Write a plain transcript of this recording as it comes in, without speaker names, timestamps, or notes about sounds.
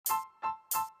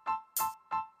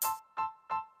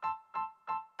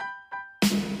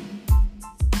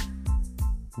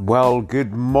Well,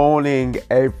 good morning,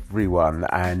 everyone,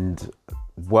 and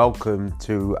welcome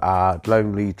to our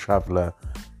Lonely Traveller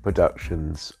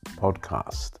Productions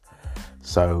podcast.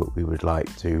 So, we would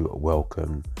like to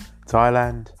welcome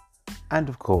Thailand and,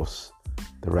 of course,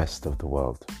 the rest of the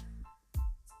world.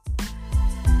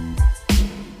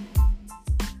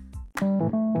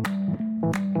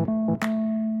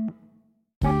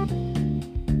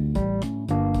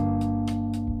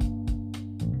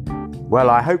 Well,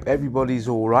 I hope everybody's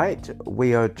all right.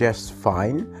 We are just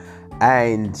fine.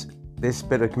 And this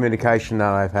bit of communication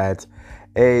that I've had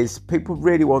is people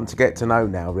really want to get to know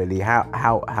now, really,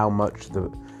 how much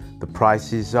the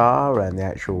prices are and the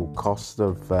actual cost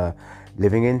of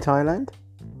living in Thailand.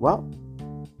 Well,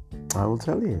 I will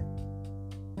tell you.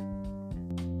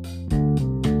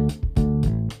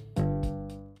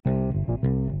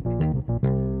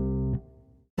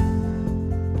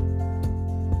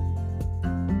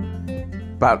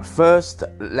 But first,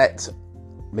 let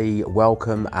me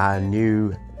welcome our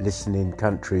new listening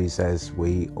countries as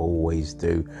we always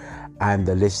do. And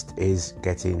the list is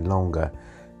getting longer.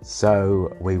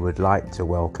 So we would like to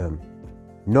welcome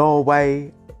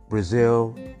Norway,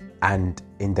 Brazil, and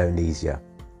Indonesia.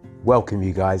 Welcome,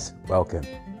 you guys. Welcome.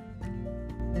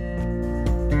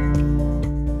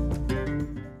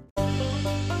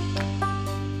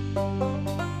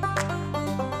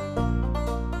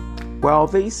 Well,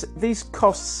 these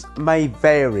costs may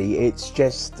vary. It's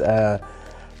just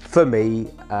for me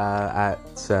at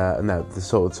the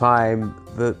sort of time,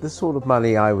 the sort of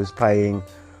money I was paying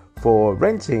for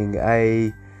renting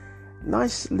a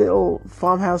nice little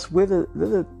farmhouse with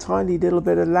a tiny little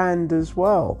bit of land as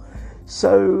well.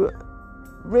 So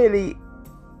really,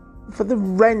 for the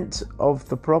rent of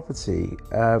the property,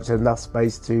 it's enough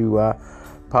space to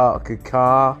park a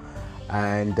car.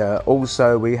 And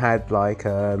also we had like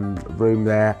room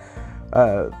there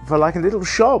for like a little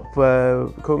shop.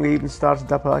 Kung even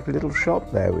started up like a little shop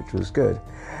there, which was good.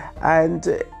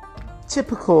 And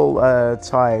typical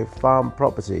Thai farm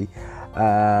property,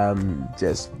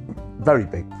 just very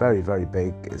big, very, very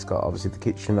big. It's got obviously the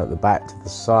kitchen at the back to the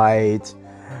side.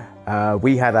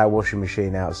 We had our washing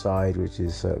machine outside, which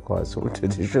is quite sort of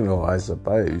traditional, I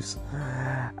suppose.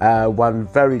 One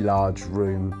very large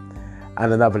room.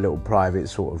 And another little private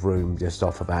sort of room just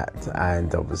off of that,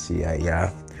 and obviously a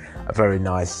very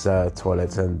nice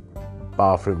toilet and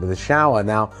bathroom with a shower.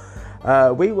 Now,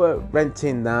 we were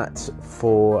renting that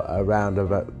for around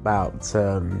about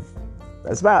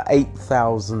it's about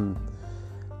 8,000.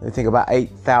 I think about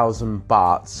 8,000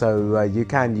 baht. So you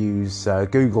can use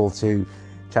Google to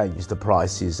change the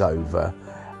prices over.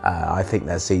 I think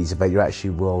that's easy, but you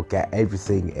actually will get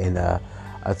everything in a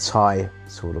Thai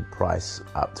sort of price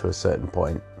up to a certain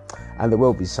point, and there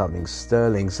will be something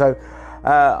sterling. So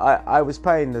I was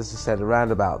paying, as I said,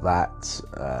 around about that,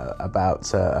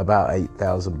 about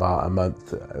 8,000 baht a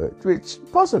month, which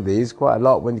possibly is quite a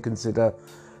lot when you consider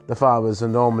the farmers are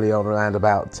normally on around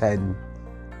about 10,000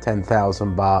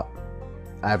 baht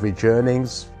average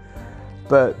earnings.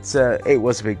 But it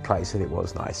was a big place and it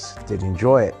was nice. Did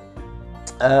enjoy it.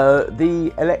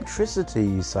 The electricity,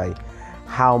 you say,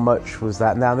 how much was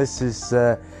that? Now, this is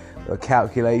a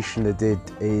calculation I did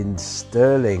in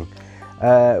sterling.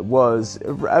 Was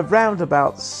around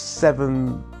about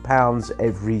 £7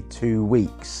 every 2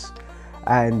 weeks.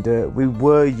 And we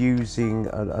were using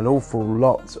an awful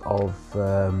lot of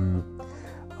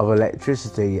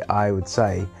electricity, I would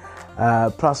say.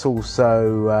 Plus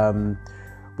also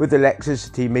with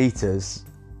electricity meters,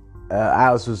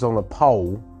 ours was on a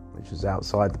pole, which was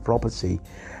outside the property.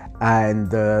 And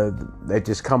they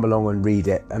just come along and read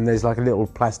it, and there's like a little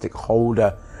plastic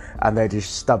holder, and they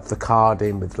just stuff the card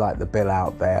in with like the bill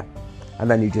out there, and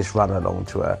then you just run along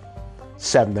to a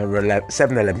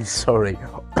 7-Eleven, sorry,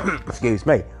 excuse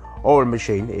me, or a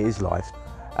machine, it is life,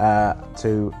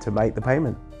 to make the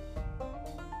payment.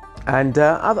 And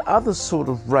other sort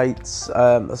of rates,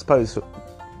 I suppose,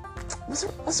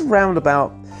 was around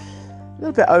about a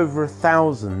little bit over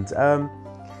 1,000.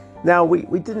 Now,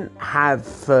 we didn't have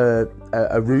a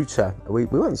router. We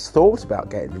once thought about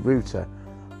getting a router,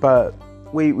 but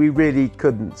we really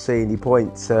couldn't see any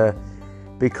point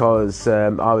because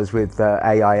I was with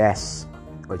AIS,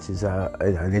 which is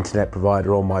an internet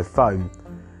provider on my phone,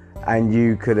 and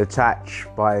you could attach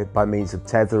by means of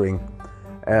tethering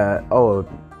or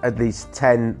at least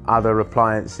 10 other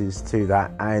appliances to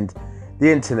that, and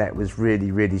the internet was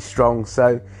really, really strong.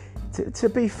 So to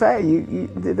be fair,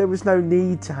 there was no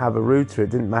need to have a router. It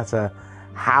didn't matter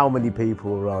how many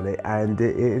people were on it, and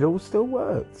it all still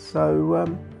worked. So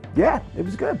yeah, it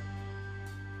was good.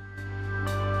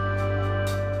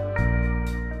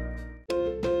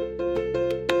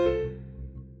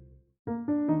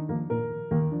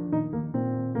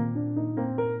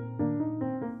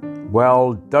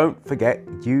 Well, don't forget,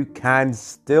 you can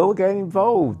still get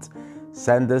involved.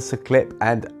 Send us a clip,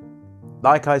 and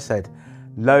like I said,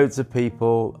 loads of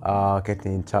people are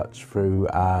getting in touch through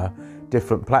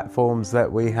different platforms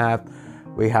that we have.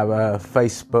 We have a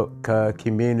Facebook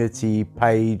community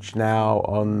page now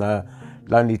on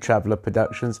Lonely Traveller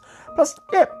Productions. Plus,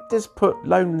 just put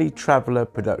Lonely Traveller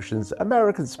Productions,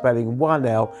 American spelling,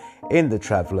 1L in the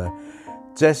Traveller,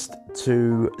 just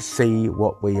to see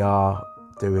what we are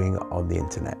doing on the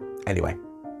internet. Anyway,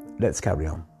 let's carry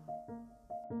on.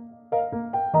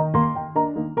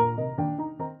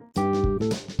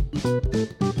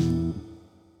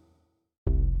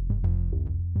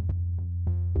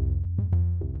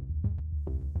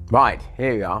 Right,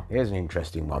 here we are. Here's an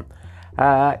interesting one.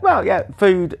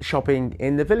 Food shopping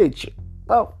in the village.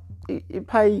 Well, you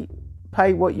pay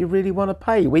what you really want to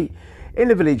pay. In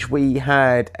the village, we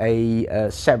had a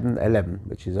 7-Eleven,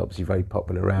 which is obviously very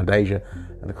popular around Asia,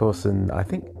 and of course, I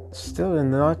think still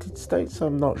in the United States.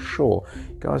 I'm not sure.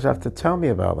 You guys have to tell me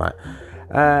about that.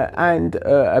 And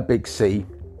a Big C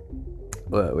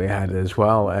we had as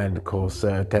well, and of course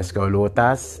Tesco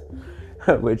Lotas,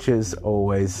 which is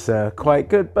always quite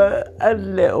good, but a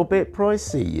little bit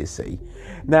pricey, you see.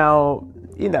 Now,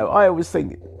 I always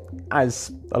think,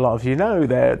 as a lot of you know,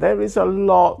 there is a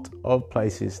lot of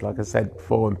places, like I said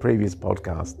before in previous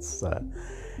podcasts,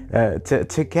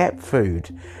 to get food.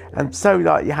 And so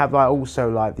you have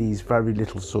also these very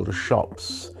little sort of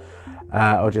shops,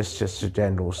 or just a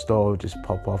general store, just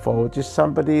pop off, or just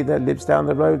somebody that lives down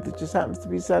the road that just happens to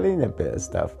be selling a bit of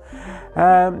stuff,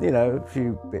 a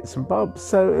few bits and bobs.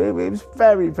 So it was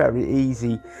very, very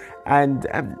easy, and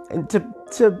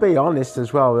to be honest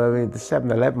as well, I mean, the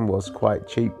 7-Eleven was quite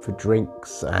cheap for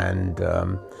drinks, and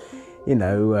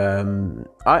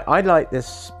I like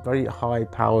this very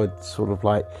high-powered sort of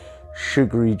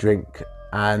sugary drink,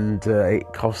 and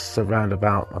it costs around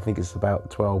about, I think it's about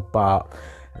 12 baht.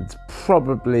 It's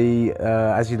probably,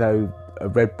 as you know,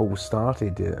 Red Bull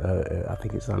started, I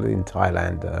think it's in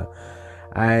Thailand,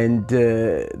 and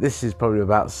this is probably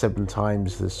about 7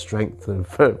 times the strength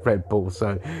of Red Bull,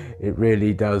 so it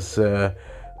really does sort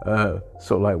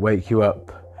of wake you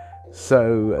up.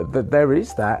 So there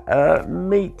is that.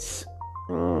 Meat,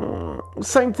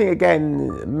 same thing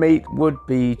again. Meat would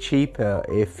be cheaper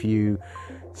if you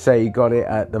say you got it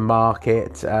at the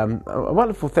market. A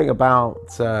wonderful thing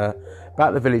about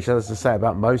the village, as I say,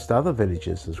 about most other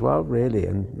villages as well, really,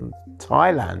 and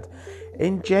Thailand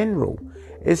in general,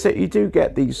 is that you do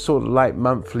get these sort of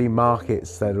monthly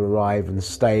markets that arrive and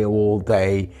stay all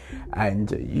day,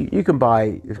 and you can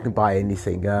buy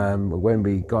anything. When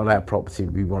we got our property,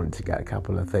 we wanted to get a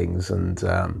couple of things, and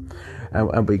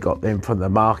we got them from the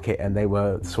market, and they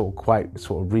were quite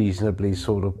reasonably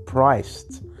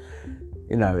priced.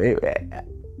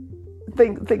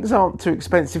 Things aren't too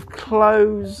expensive.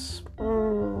 Clothes,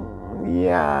 you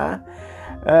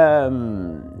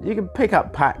can pick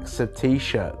up packs of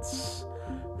t-shirts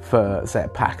for, say, a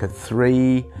pack of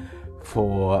 3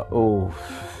 for, I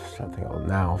don't think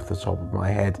now off the top of my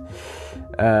head,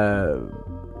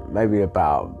 maybe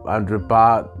about 100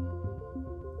 baht,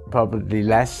 probably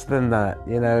less than that.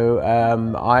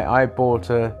 I bought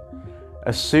a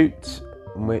suit,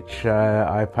 which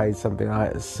I paid something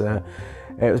like this.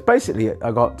 It was basically,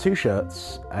 I got 2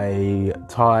 shirts, a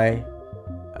tie,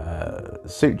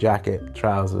 suit jacket,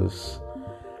 trousers,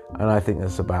 and I think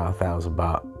that's about 1,000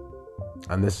 baht.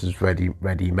 And this is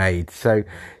ready made. So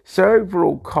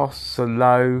overall costs are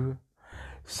low.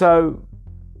 So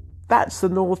that's the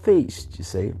northeast, you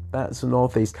see. That's the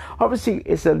northeast. Obviously,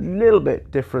 it's a little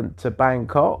bit different to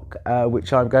Bangkok,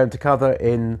 which I'm going to cover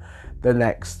in the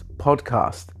next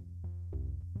podcast.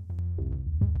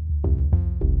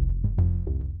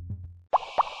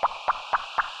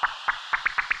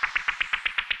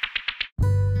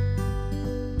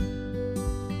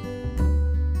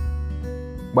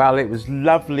 Well, it was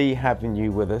lovely having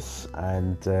you with us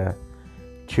and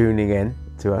tuning in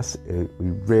to us.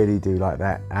 We really do like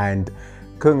that. And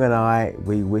Kung and I,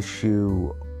 we wish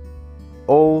you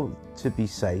all to be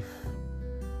safe.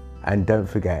 And don't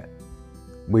forget,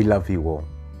 we love you all.